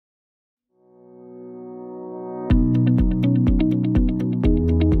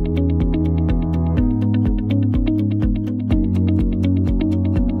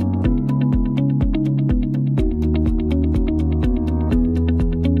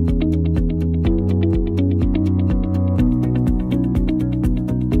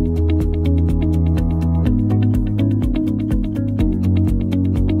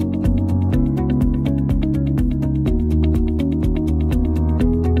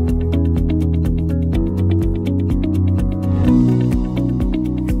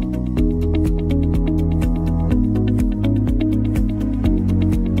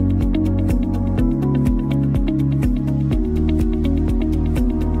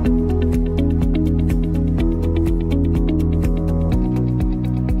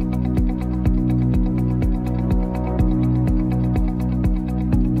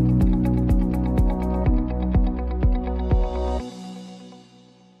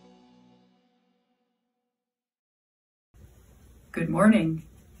Good morning.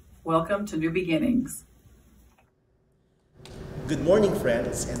 Welcome to New Beginnings. Good morning,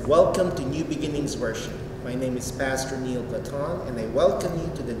 friends, and welcome to New Beginnings Worship. My name is Pastor Neil Platon, and I welcome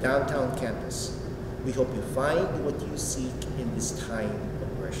you to the downtown campus. We hope you find what you seek in this time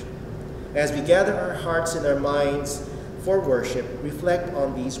of worship. As we gather our hearts and our minds for worship, reflect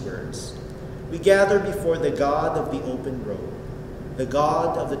on these words. We gather before the God of the open road, the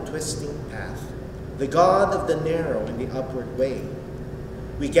God of the twisting path, the God of the narrow and the upward way.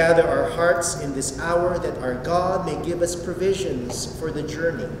 We gather our hearts in this hour that our God may give us provisions for the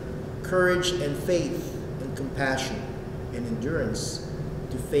journey, courage and faith and compassion and endurance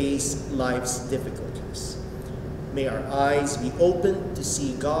to face life's difficulties. May our eyes be open to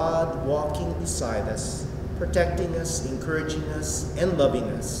see God walking beside us, protecting us, encouraging us, and loving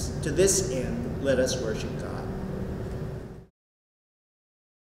us. To this end, let us worship God.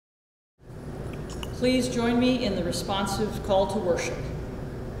 Please join me in the responsive call to worship.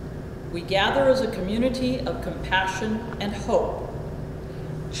 We gather as a community of compassion and hope.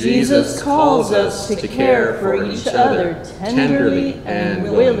 Jesus calls us to care for each other tenderly and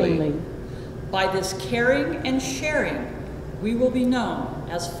willingly. By this caring and sharing, we will be known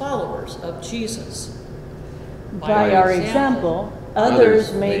as followers of Jesus. By our example,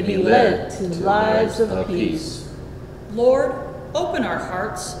 others may be led to lives of peace. Lord, open our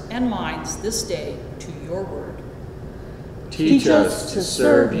hearts and minds this day to your word. Teach us to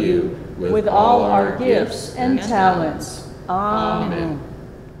serve you with all our gifts and talents. Amen. Hallelujah.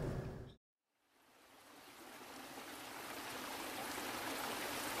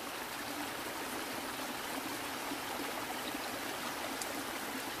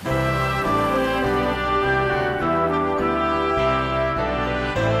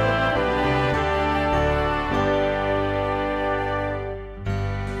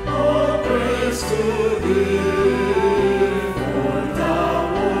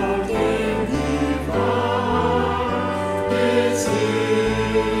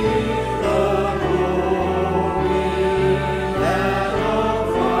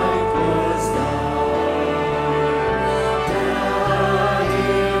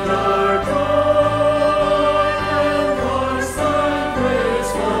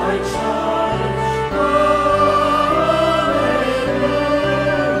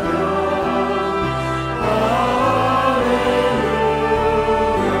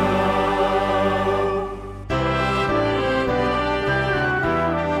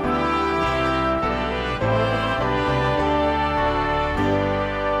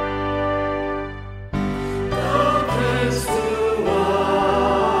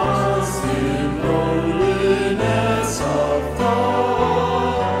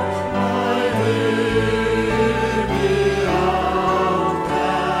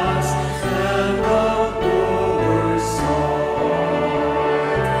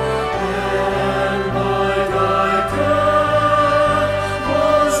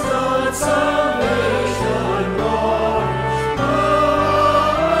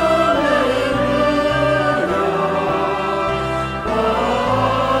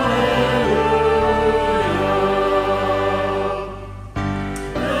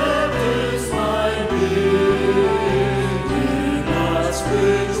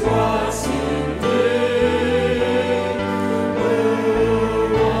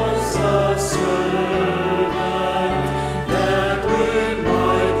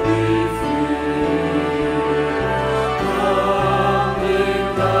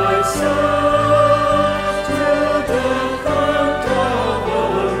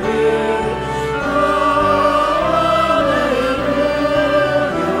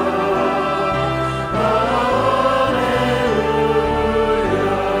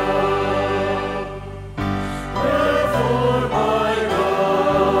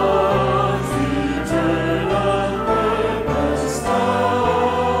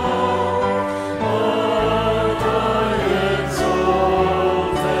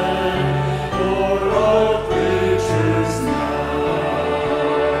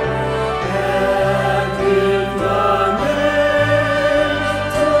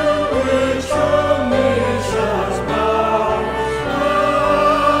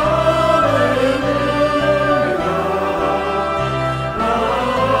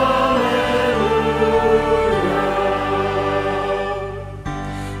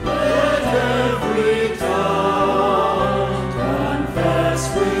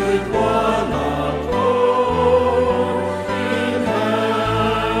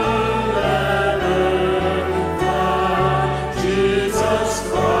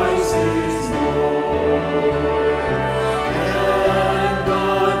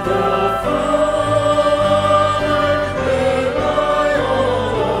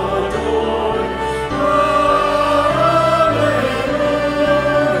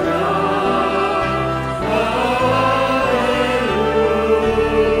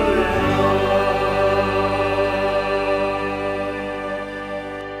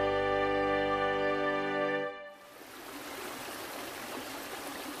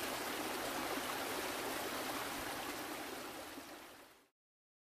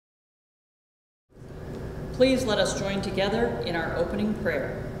 please let us join together in our opening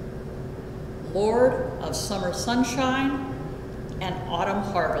prayer. Lord of summer sunshine and autumn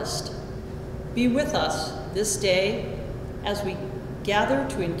harvest, be with us this day as we gather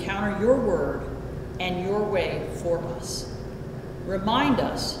to encounter your word and your way for us. Remind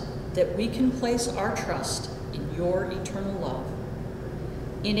us that we can place our trust in your eternal love.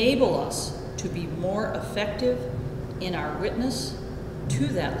 Enable us to be more effective in our witness to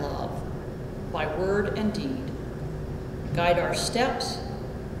that love by word and deed. Guide our steps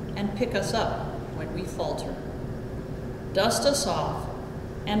and pick us up when we falter. Dust us off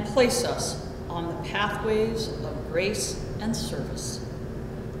and place us on the pathways of grace and service.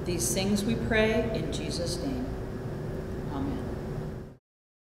 These things we pray in Jesus' name. Amen.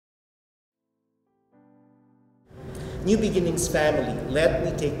 New Beginnings family, let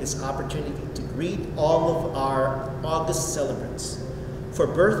me take this opportunity to greet all of our August celebrants. For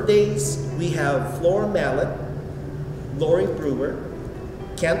birthdays, we have Flora Mallet, Lori Brewer,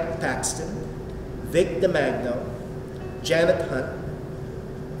 Kent Paxton, Vic DeMagno, Janet Hunt,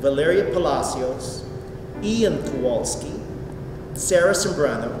 Valeria Palacios, Ian Kowalski, Sarah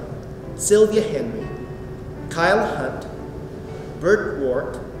Sembrano, Sylvia Henry, Kyle Hunt, Bert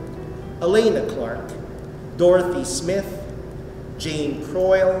Rourke, Elena Clark, Dorothy Smith, Jane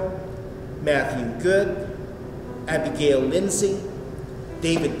Croyle, Matthew Good, Abigail Lindsay,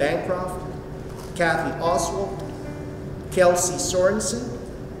 David Bancroft, Kathy Oswald, Kelsey Sorensen,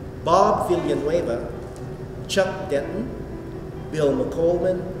 Bob Villanueva, Chuck Denton, Bill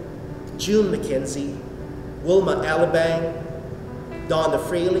McColman, June McKenzie, Wilma Alabang, Donna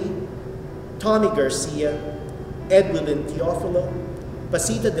Fraley, Tommy Garcia, Edwin Teofilo,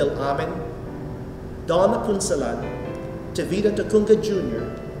 Pasita Del Amen, Donna Punsalan, Tavita Tacunga Jr.,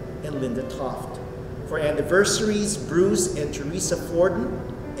 and Linda Toft. For anniversaries, Bruce and Teresa Forden,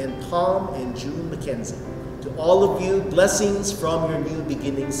 and Tom and June McKenzie. To all of you, blessings from your New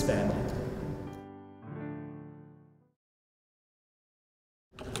Beginnings family.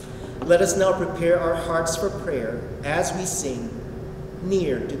 Let us now prepare our hearts for prayer as we sing,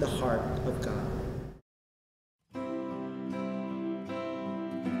 Near to the Heart of God.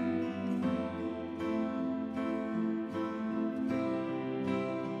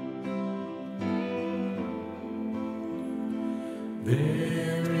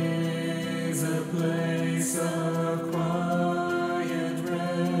 There is a place of quiet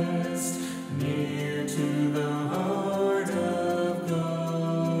rest near to the heart of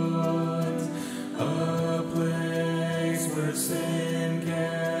God, a place where sin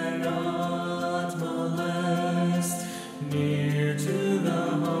cannot molest, near to the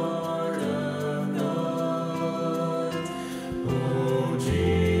heart of God. Oh,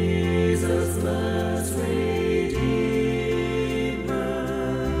 Jesus, blessed Redeemer,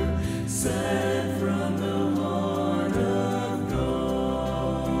 sent from the heart of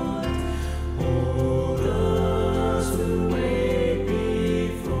God, hold us who wait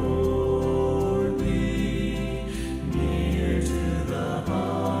before thee, near to the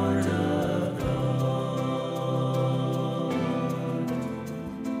heart of God.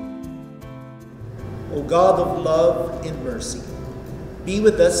 O God of love and mercy, be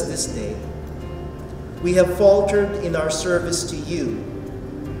with us this day. We have faltered in our service to you.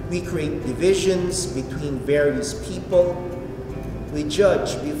 We create divisions between various people. We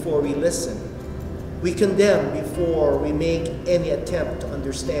judge before we listen. We condemn before we make any attempt to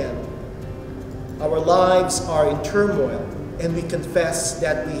understand. Our lives are in turmoil, and we confess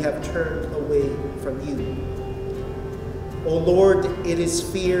that we have turned away from you. O Lord, it is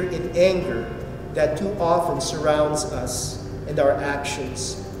fear and anger that too often surrounds us, and our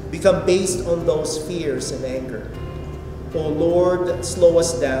actions become based on those fears and anger. O Lord, slow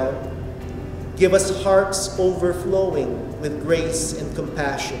us down. Give us hearts overflowing with grace and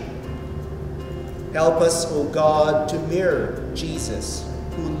compassion. Help us, O God, to mirror Jesus,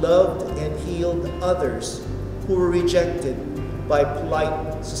 who loved and healed others who were rejected by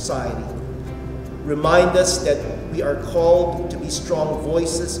polite society. Remind us that we are called to be strong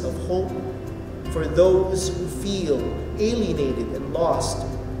voices of hope for those who feel alienated and lost.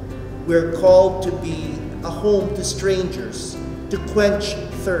 We're called to be a home to strangers, to quench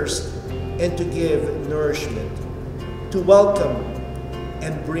thirst and to give nourishment, to welcome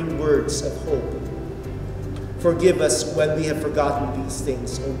and bring words of hope. Forgive us when we have forgotten these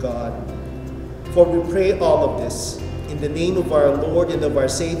things, O God. For we pray all of this in the name of our Lord and of our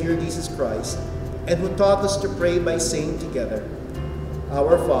Savior Jesus Christ, and who taught us to pray by saying together,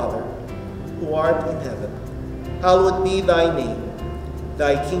 Our Father, who art in heaven, hallowed be thy name.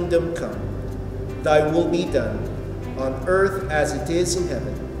 Thy kingdom come. Thy will be done, on earth as it is in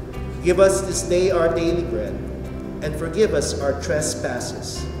heaven. Give us this day our daily bread, and forgive us our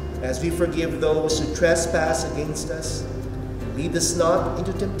trespasses, as we forgive those who trespass against us. And lead us not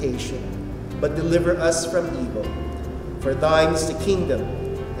into temptation, but deliver us from evil. For thine is the kingdom,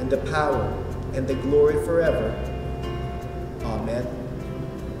 and the power, and the glory forever. Amen.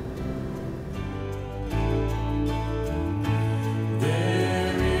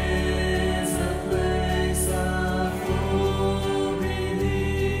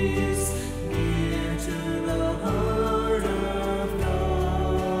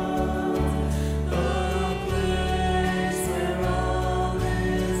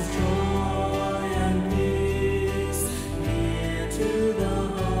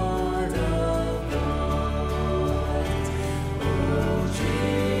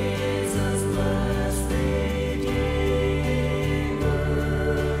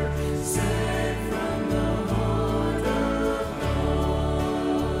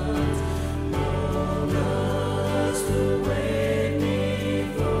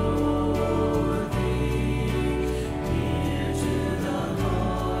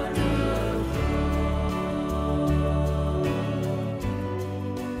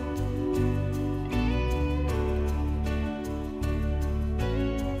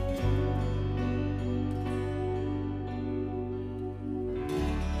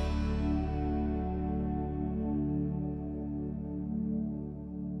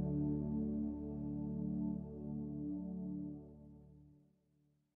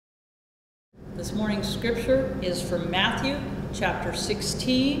 This morning's scripture is from Matthew chapter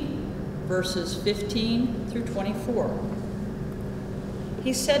 16, verses 15 through 24.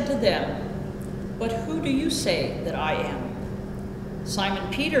 He said to them, "But who do you say that I am?" Simon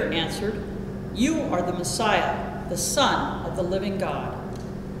Peter answered, "You are the Messiah, the Son of the living God."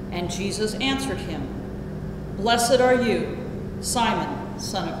 And Jesus answered him, "Blessed are you, Simon,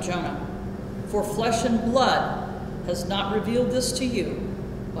 son of Jonah, for flesh and blood has not revealed this to you,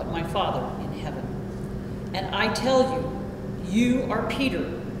 but my Father in heaven. And I tell you, you are Peter,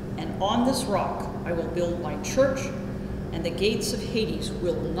 and on this rock I will build my church, and the gates of Hades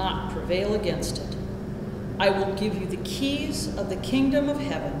will not prevail against it. I will give you the keys of the kingdom of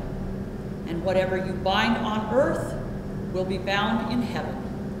heaven, and whatever you bind on earth will be bound in heaven,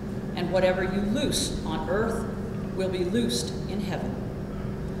 and whatever you loose on earth will be loosed in heaven."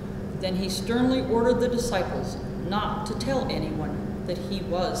 Then he sternly ordered the disciples not to tell anyone that he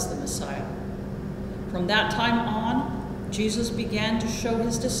was the Messiah. From that time on, Jesus began to show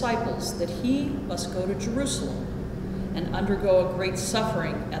his disciples that he must go to Jerusalem and undergo a great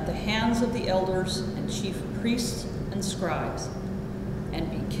suffering at the hands of the elders and chief priests and scribes, and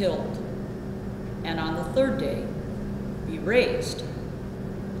be killed, and on the third day be raised.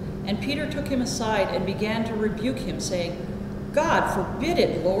 And Peter took him aside and began to rebuke him, saying, "God forbid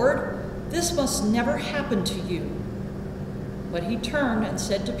it, Lord! This must never happen to you." But he turned and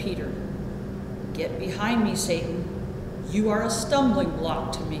said to Peter, "Get behind me, Satan. You are a stumbling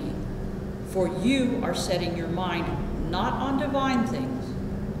block to me, for you are setting your mind not on divine things,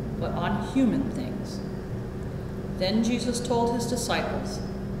 but on human things." Then Jesus told his disciples,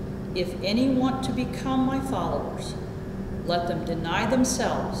 "If any want to become my followers, let them deny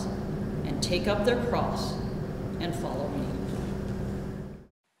themselves and take up their cross and follow me."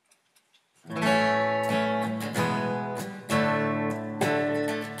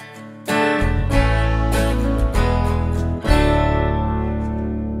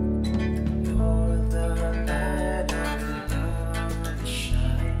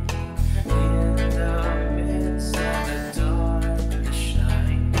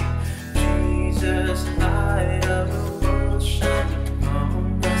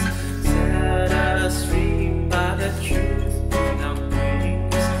 Set us free by the truth.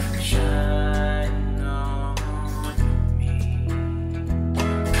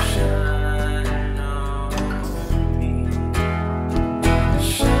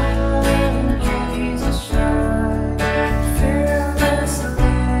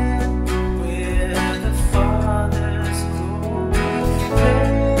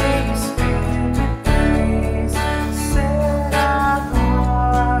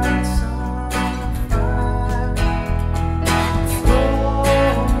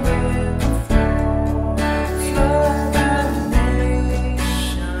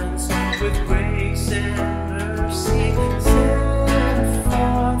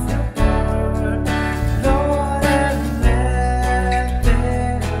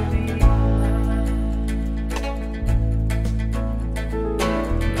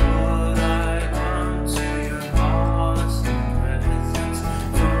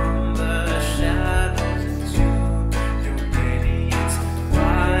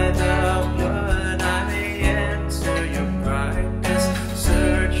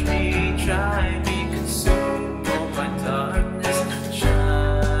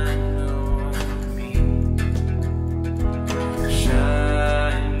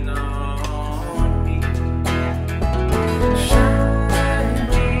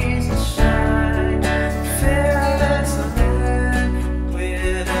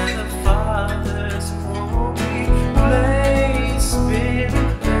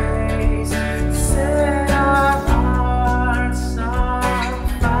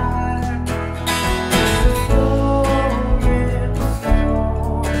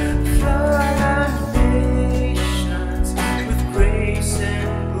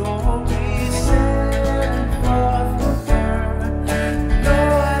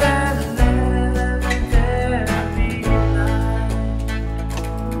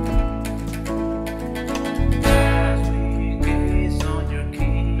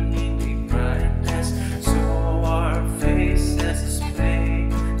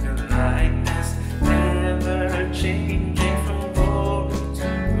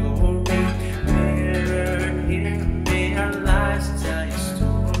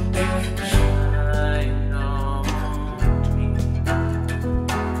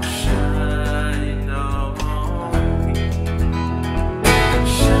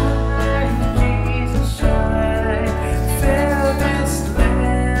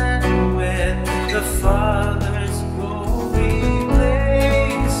 the Father's glory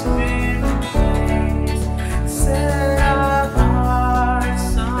blazed in place. Set our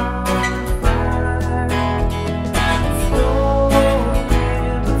hearts on fire. Flow,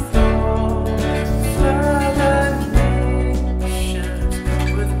 river, flow. Flood the nations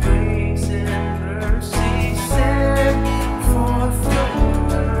with grace and mercy. Set forth your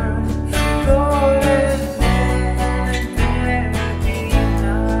word, Lord, and let there be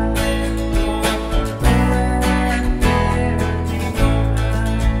light. Lord, let there be light.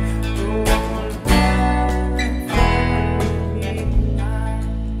 Lord, let there be light.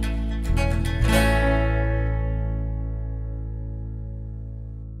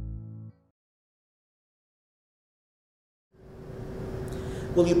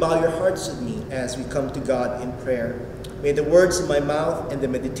 Will you bow your hearts with me as we come to God in prayer? May the words of my mouth and the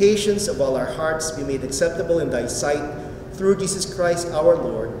meditations of all our hearts be made acceptable in thy sight through Jesus Christ our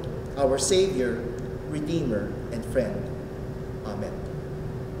Lord, our Savior, Redeemer, and friend. Amen.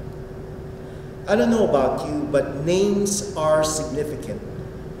 I don't know about you, but names are significant.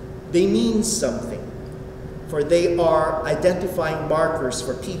 They mean something, for they are identifying markers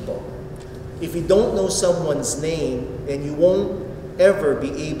for people. If you don't know someone's name, then you won't ever be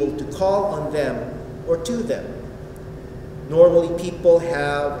able to call on them or to them. Normally, people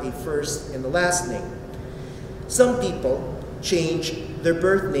have a first and a last name. Some people change their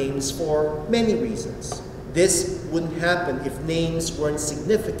birth names for many reasons. This wouldn't happen if names weren't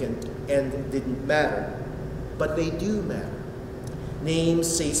significant and didn't matter, but they do matter. Names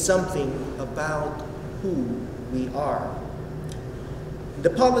say something about who we are. The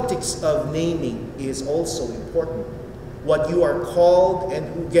politics of naming is also important. What you are called and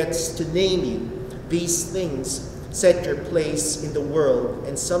who gets to name you, these things set your place in the world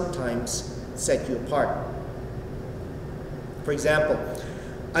and sometimes set you apart. For example,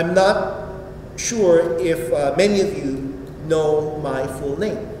 I'm not sure if many of you know my full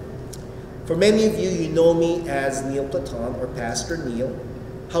name. For many of you, you know me as Neil Platon or Pastor Neil.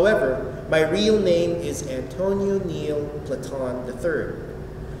 However, my real name is Antonio Neil Platon III.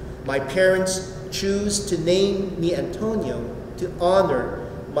 My parents choose to name me Antonio to honor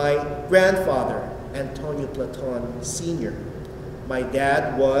my grandfather, Antonio Platon Sr. My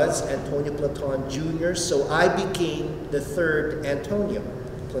dad was Antonio Platon Jr., so I became the third Antonio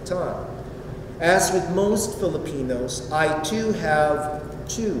Platon. As with most Filipinos, I too have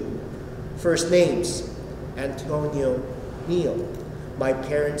two first names, Antonio Neil. My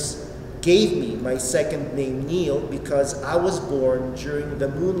parents gave me my second name Neil because I was born during the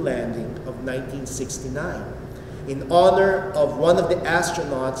moon landing of 1969 in honor of one of the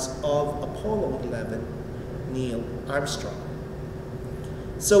astronauts of Apollo 11, Neil Armstrong.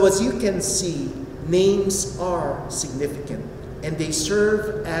 So as you can see, names are significant and they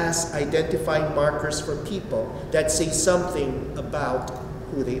serve as identifying markers for people that say something about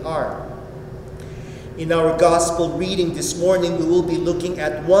who they are. In our gospel reading this morning, we will be looking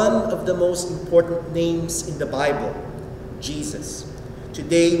at one of the most important names in the Bible, Jesus.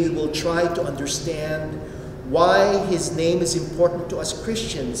 Today, we will try to understand why his name is important to us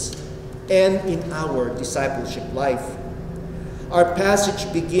Christians and in our discipleship life. Our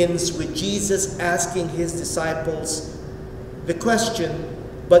passage begins with Jesus asking his disciples the question,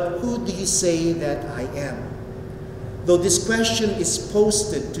 "But who do you say that I am?" Though this question is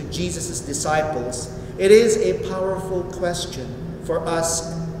posted to Jesus' disciples, it is a powerful question for us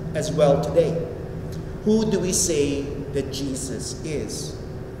as well today. Who do we say that Jesus is?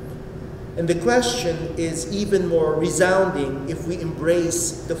 And the question is even more resounding if we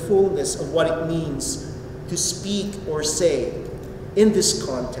embrace the fullness of what it means to speak or say in this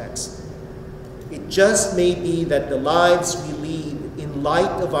context. It just may be that the lives we lead in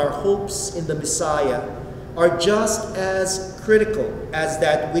light of our hopes in the Messiah are just as critical as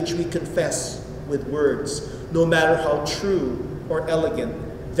that which we confess with words, no matter how true or elegant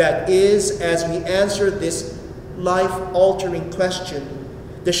that is. As we answer this life-altering question,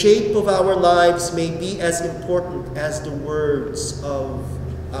 the shape of our lives may be as important as the words of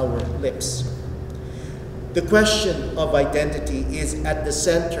our lips. The question of identity is at the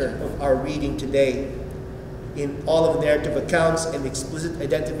center of our reading today. In all of the narrative accounts and explicit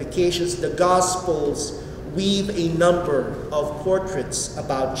identifications, the Gospels weave a number of portraits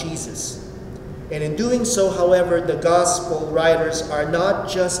about Jesus. And in doing so, however, the Gospel writers are not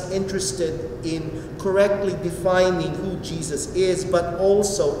just interested in correctly defining who Jesus is, but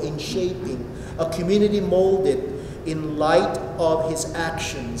also in shaping a community molded in light of his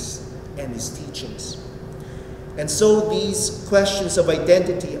actions and his teachings. And so these questions of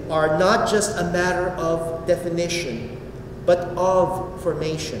identity are not just a matter of definition, but of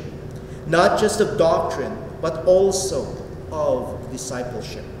formation. not just of doctrine, but also of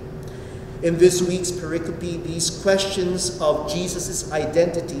discipleship. In this week's pericope, these questions of Jesus'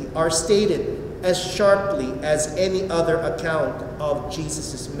 identity are stated as sharply as any other account of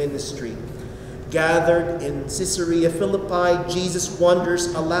Jesus' ministry. Gathered in Caesarea Philippi, Jesus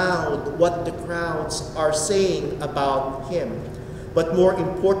wonders aloud what the crowds are saying about him, but more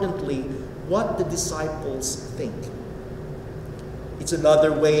importantly, what the disciples think. It's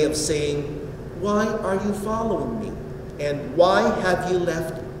another way of saying, why are you following me? And why have you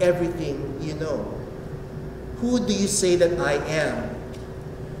left everything you know? Who do you say that I am?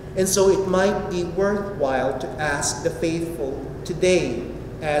 And so it might be worthwhile to ask the faithful today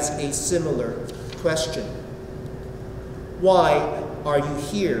as a similar question. Why are you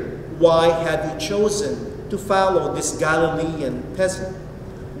here? Why have you chosen to follow this Galilean peasant?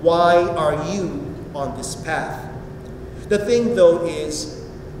 Why are you on this path? The thing, though, is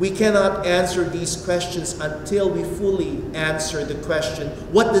we cannot answer these questions until we fully answer the question,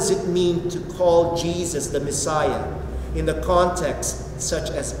 what does it mean to call Jesus the Messiah in a context such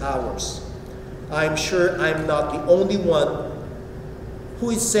as ours? I'm sure I'm not the only one who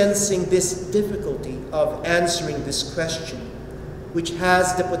is sensing this difficulty of answering this question, which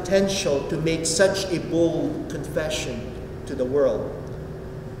has the potential to make such a bold confession to the world,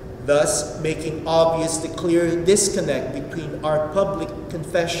 thus making obvious the clear disconnect between our public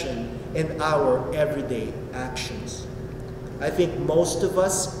confession and our everyday actions. I think most of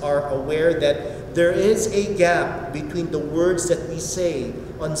us are aware that there is a gap between the words that we say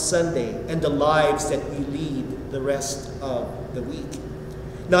on Sunday and the lives that we lead the rest of the week.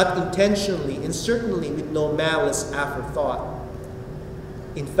 Not intentionally, and certainly with no malice aforethought.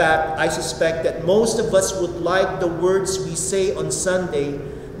 In fact, I suspect that most of us would like the words we say on Sunday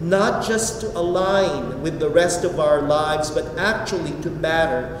not just to align with the rest of our lives, but actually to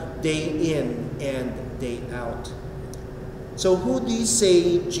matter day in and day out. So who do you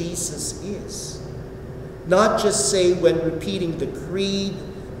say Jesus is? Not just say when repeating the creed,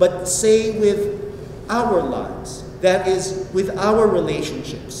 but say with our lives. That is, with our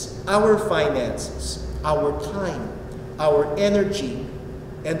relationships, our finances, our time, our energy,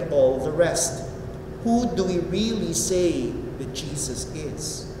 and all the rest. Who do we really say that Jesus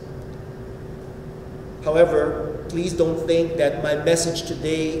is? However, please don't think that my message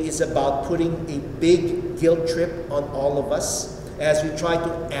today is about putting a big guilt trip on all of us as we try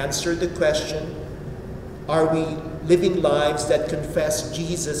to answer the question, are we living lives that confess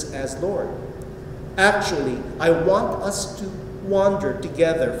Jesus as Lord? Actually, I want us to wander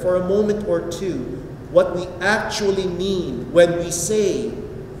together for a moment or two what we actually mean when we say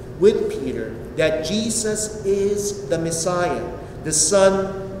with Peter that Jesus is the Messiah, the Son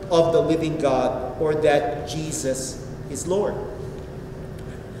of the living God, or that Jesus is Lord.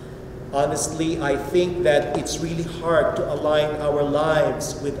 Honestly, I think that it's really hard to align our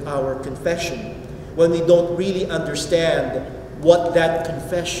lives with our confession when we don't really understand what that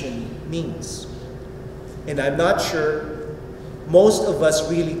confession means. And I'm not sure most of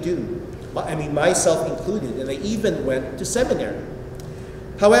us really do. I mean, myself included, and I even went to seminary.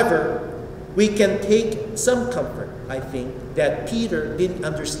 However, we can take some comfort, I think, that Peter didn't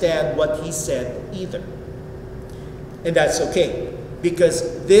understand what he said either. And that's okay,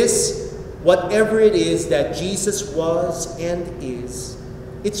 because this, whatever it is that Jesus was and is,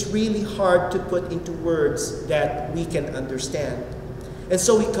 it's really hard to put into words that we can understand. And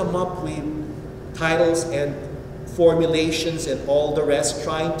so we come up with titles and formulations and all the rest,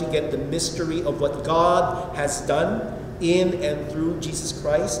 trying to get the mystery of what God has done in and through Jesus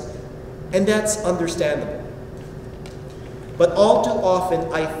Christ, and that's understandable. But all too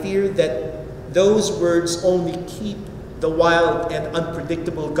often, I fear that those words only keep the wild and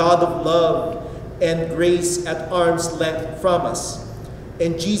unpredictable God of love and grace at arm's length from us,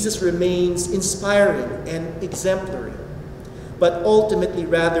 and Jesus remains inspiring and exemplary, but ultimately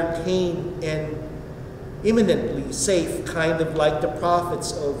rather tame and imminently safe, kind of like the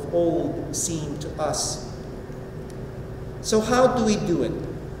prophets of old seem to us. So how do we do it?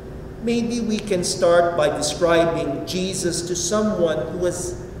 Maybe we can start by describing Jesus to someone who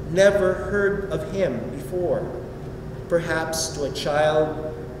has never heard of him before, perhaps to a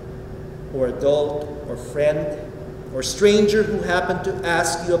child or adult or friend or stranger who happened to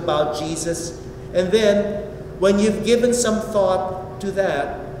ask you about Jesus. And then when you've given some thought to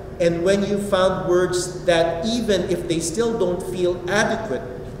that, and when you found words that, even if they still don't feel adequate,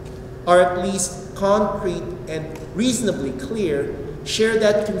 are at least concrete and reasonably clear, share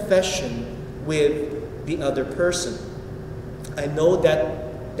that confession with the other person. I know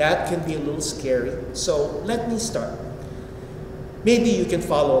that that can be a little scary, so let me start. Maybe you can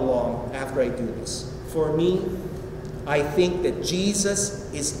follow along after I do this. For me, I think that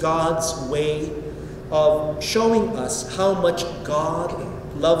Jesus is God's way of showing us how much God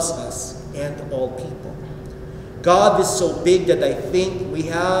loves us and all people. God is so big that I think we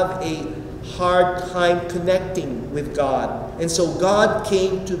have a hard time connecting with God. And so God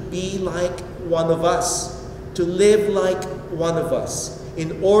came to be like one of us, to live like one of us,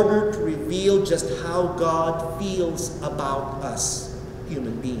 in order to reveal just how God feels about us,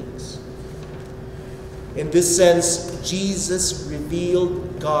 human beings. In this sense, Jesus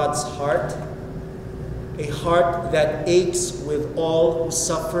revealed God's heart, a heart that aches with all who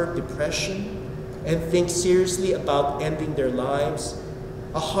suffer depression and think seriously about ending their lives,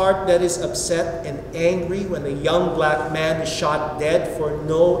 a heart that is upset and angry when a young black man is shot dead for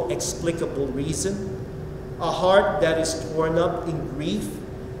no explicable reason, a heart that is torn up in grief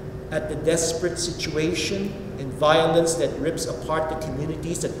at the desperate situation and violence that rips apart the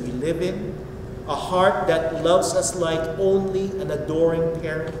communities that we live in, a heart that loves us like only an adoring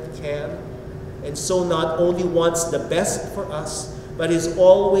parent can, and so not only wants the best for us, but is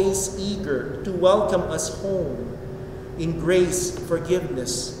always eager to welcome us home in grace,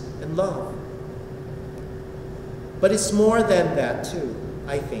 forgiveness, and love. But it's more than that too,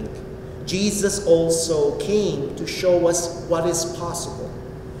 I think. Jesus also came to show us what is possible.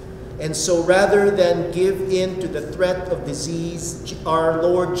 And so rather than give in to the threat of disease, our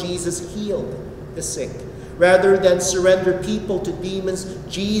Lord Jesus healed the sick. Rather than surrender people to demons,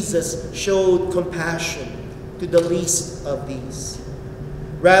 Jesus showed compassion to the least of these.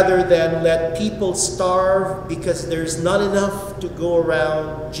 Rather than let people starve because there's not enough to go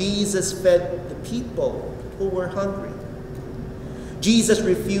around, Jesus fed the people who were hungry. Jesus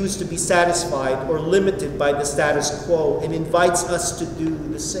refused to be satisfied or limited by the status quo and invites us to do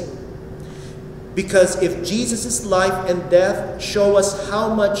the same. Because if Jesus' life and death show us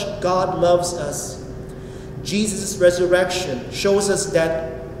how much God loves us, Jesus' resurrection shows us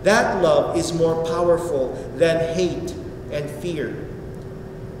that that love is more powerful than hate and fear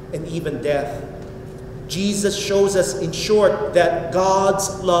and even death. Jesus shows us, in short, that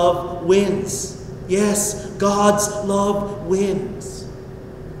God's love wins. Yes, God's love wins.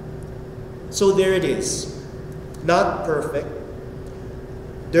 So there it is. Not perfect.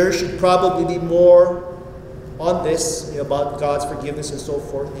 There should probably be more on this, about God's forgiveness and so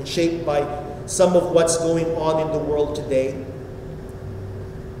forth, and shaped by some of what's going on in the world today.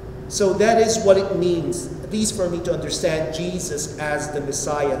 So that is what it means, at least for me, to understand Jesus as the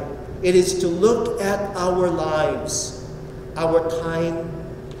Messiah. It is to look at our lives, our time,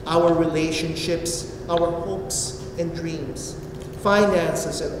 our relationships, our hopes and dreams,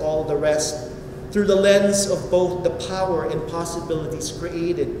 finances and all the rest, through the lens of both the power and possibilities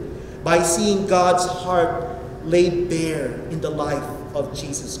created by seeing God's heart laid bare in the life of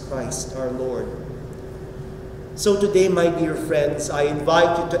Jesus Christ, our Lord. So today, my dear friends, I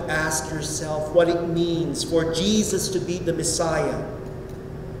invite you to ask yourself what it means for Jesus to be the Messiah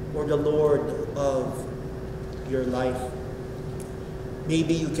or the Lord of your life.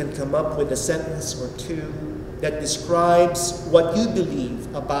 Maybe you can come up with a sentence or two that describes what you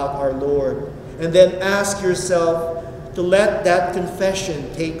believe about our Lord, and then ask yourself to let that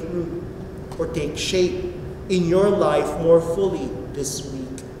confession take root or take shape in your life more fully this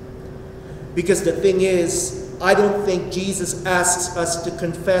week. Because the thing is, I don't think Jesus asks us to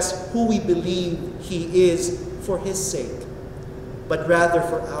confess who we believe he is for his sake, but rather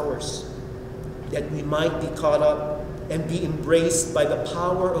for ours, that we might be caught up and be embraced by the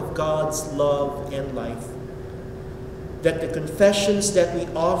power of God's love and life. That the confessions that we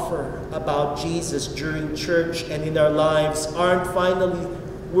offer about Jesus during church and in our lives aren't finally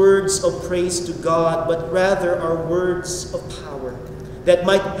words of praise to God, but rather are words of power that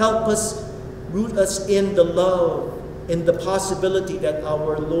might help us root us in the love and the possibility that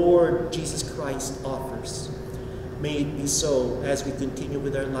our Lord Jesus Christ offers. May it be so as we continue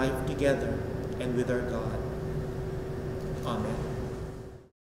with our life together and with our God. Amen.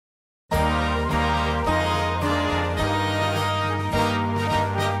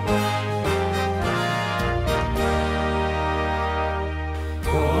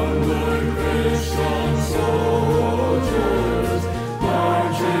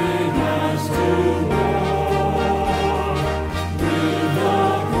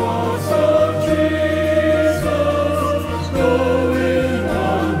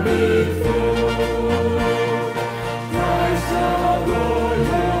 Christ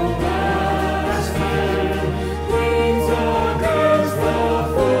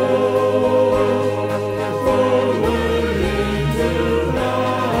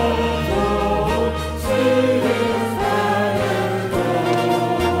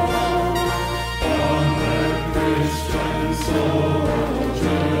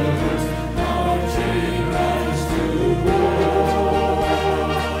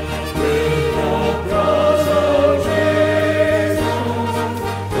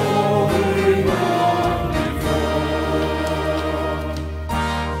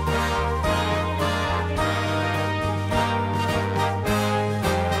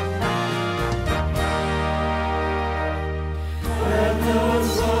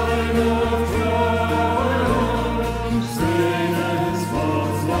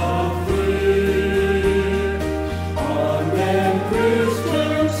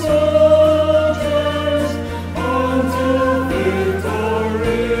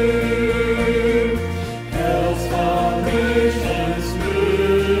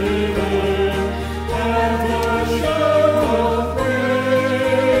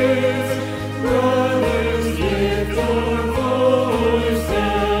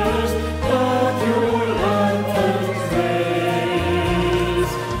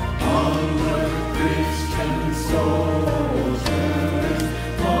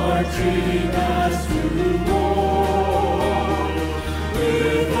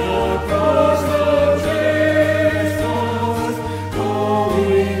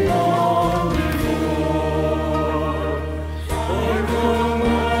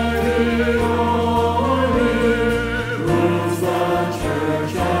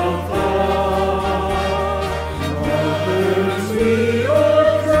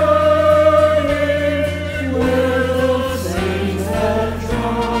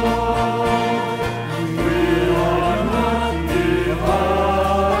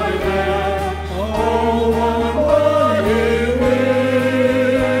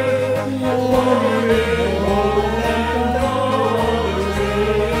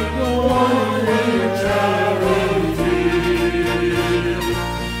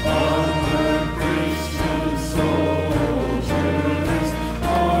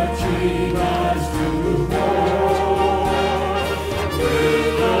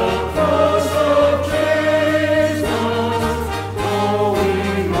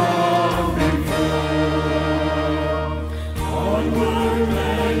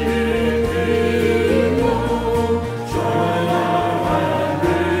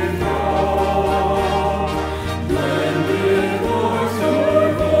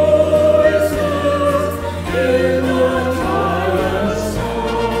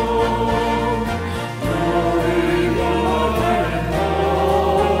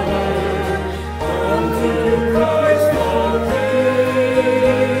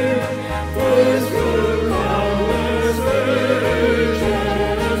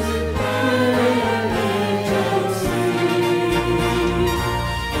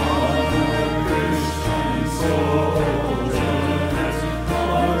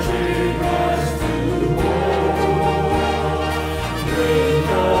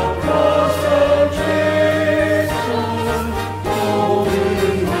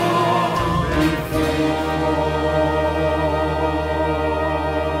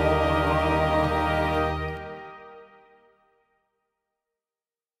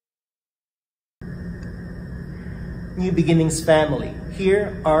New Beginnings family,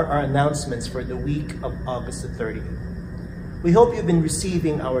 here are our announcements for the week of August the 30th. We hope you've been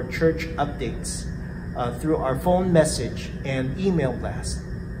receiving our church updates through our phone message and email blast.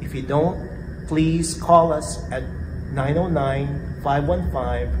 If you don't, please call us at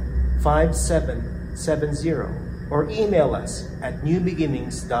 909-515-5770 or email us at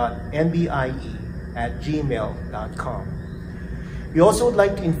newbeginnings.nbie@gmail.com. We also would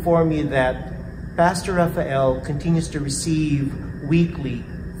like to inform you that Pastor Rafael continues to receive weekly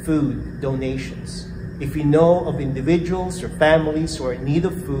food donations. If you know of individuals or families who are in need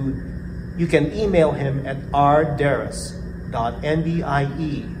of food, you can email him at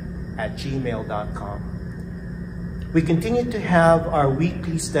rderis.nbie@gmail.com. We continue to have our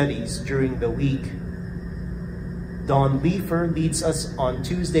weekly studies during the week. Don Leifer leads us on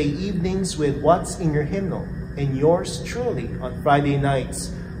Tuesday evenings with What's in Your Hymnal, and yours truly on Friday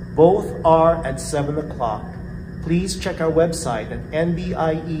nights. Both are at 7 o'clock. Please check our website at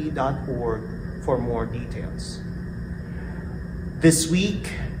nbie.org for more details. This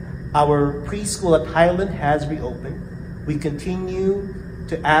week, our preschool at Highland has reopened. We continue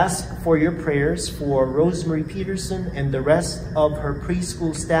to ask for your prayers for Rosemary Peterson and the rest of her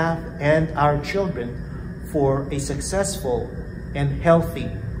preschool staff and our children for a successful and healthy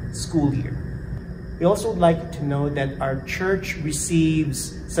school year. We also would like to know that our church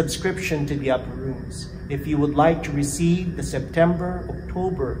receives subscription to the upper rooms. If you would like to receive the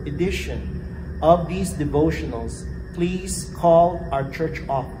September-October edition of these devotionals, please call our church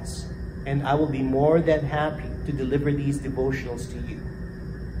office, and I will be more than happy to deliver these devotionals to you.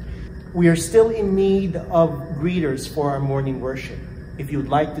 We are still in need of greeters for our morning worship. If you would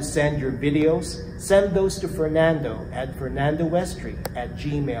like to send your videos, send those to Fernando at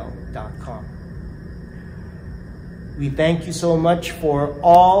fernandowestry@gmail.com. We thank you so much for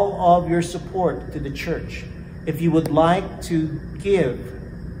all of your support to the church. If you would like to give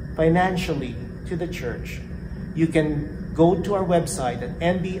financially to the church, you can go to our website at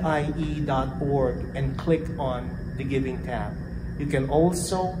nbie.org and click on the Giving tab. You can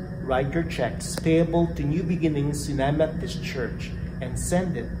also write your checks payable to New Beginnings United Methodist Church and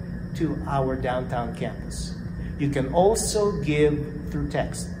send it to our downtown campus. You can also give through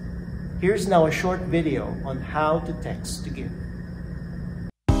text. Here's now a short video on how to text to give.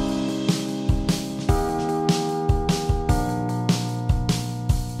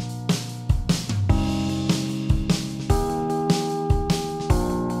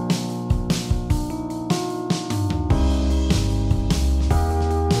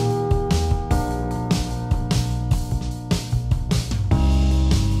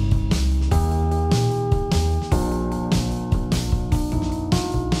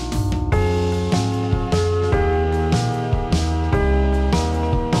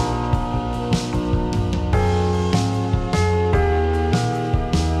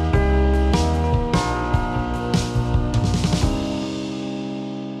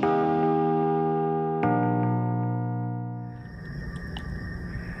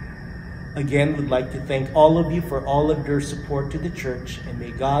 Again, we'd like to thank all of you for all of your support to the church, and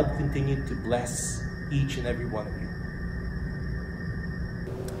may God continue to bless each and every one of you.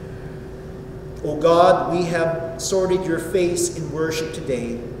 O God, we have sorted your face in worship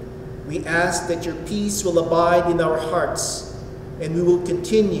today. We ask that your peace will abide in our hearts, and we will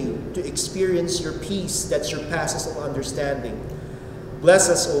continue to experience your peace that surpasses all understanding. Bless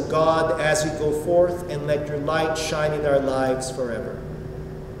us, O God, as we go forth, and let your light shine in our lives forever.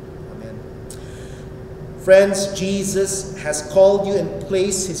 Friends, Jesus has called you and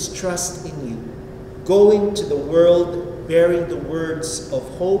placed his trust in you. Go into the world bearing the words of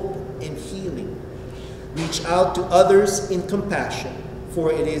hope and healing. Reach out to others in compassion,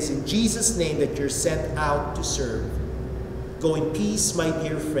 for it is in Jesus' name that you're sent out to serve. Go in peace, my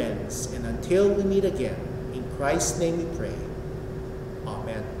dear friends, and until we meet again, in Christ's name we pray.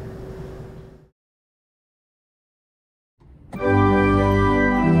 Amen.